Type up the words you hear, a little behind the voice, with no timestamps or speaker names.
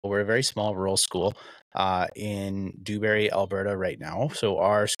we're a very small rural school in Dewberry, Alberta right now. So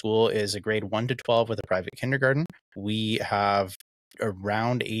our school is a grade 1 to 12 with a private kindergarten. We have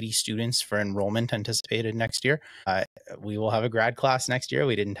around 80 students for enrollment anticipated next year. We will have a grad class next year.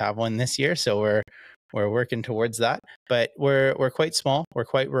 We didn't have one this year, so we're working towards that. But we're quite small. We're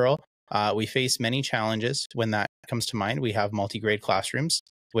quite rural. We face many challenges when that comes to mind. We have multi-grade classrooms,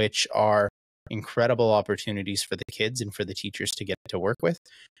 which are incredible opportunities for the kids and for the teachers to get to work with.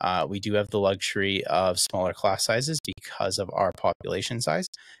 We do have the luxury of smaller class sizes because of our population size,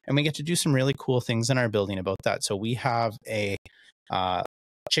 and we get to do some really cool things in our building about that. So we have a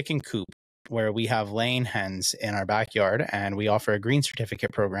chicken coop where we have laying hens in our backyard, and we offer a green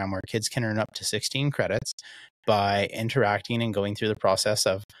certificate program where kids can earn up to 16 credits by interacting and going through the process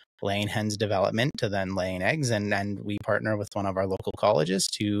of laying hens development to then laying eggs. And we partner with one of our local colleges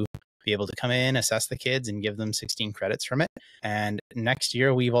to be able to come in, assess the kids, and give them 16 credits from it. And next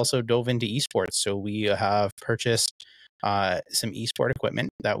year, we've also dove into eSports. So we have purchased some esport equipment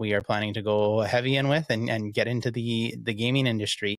that we are planning to go heavy in with and get into the gaming industry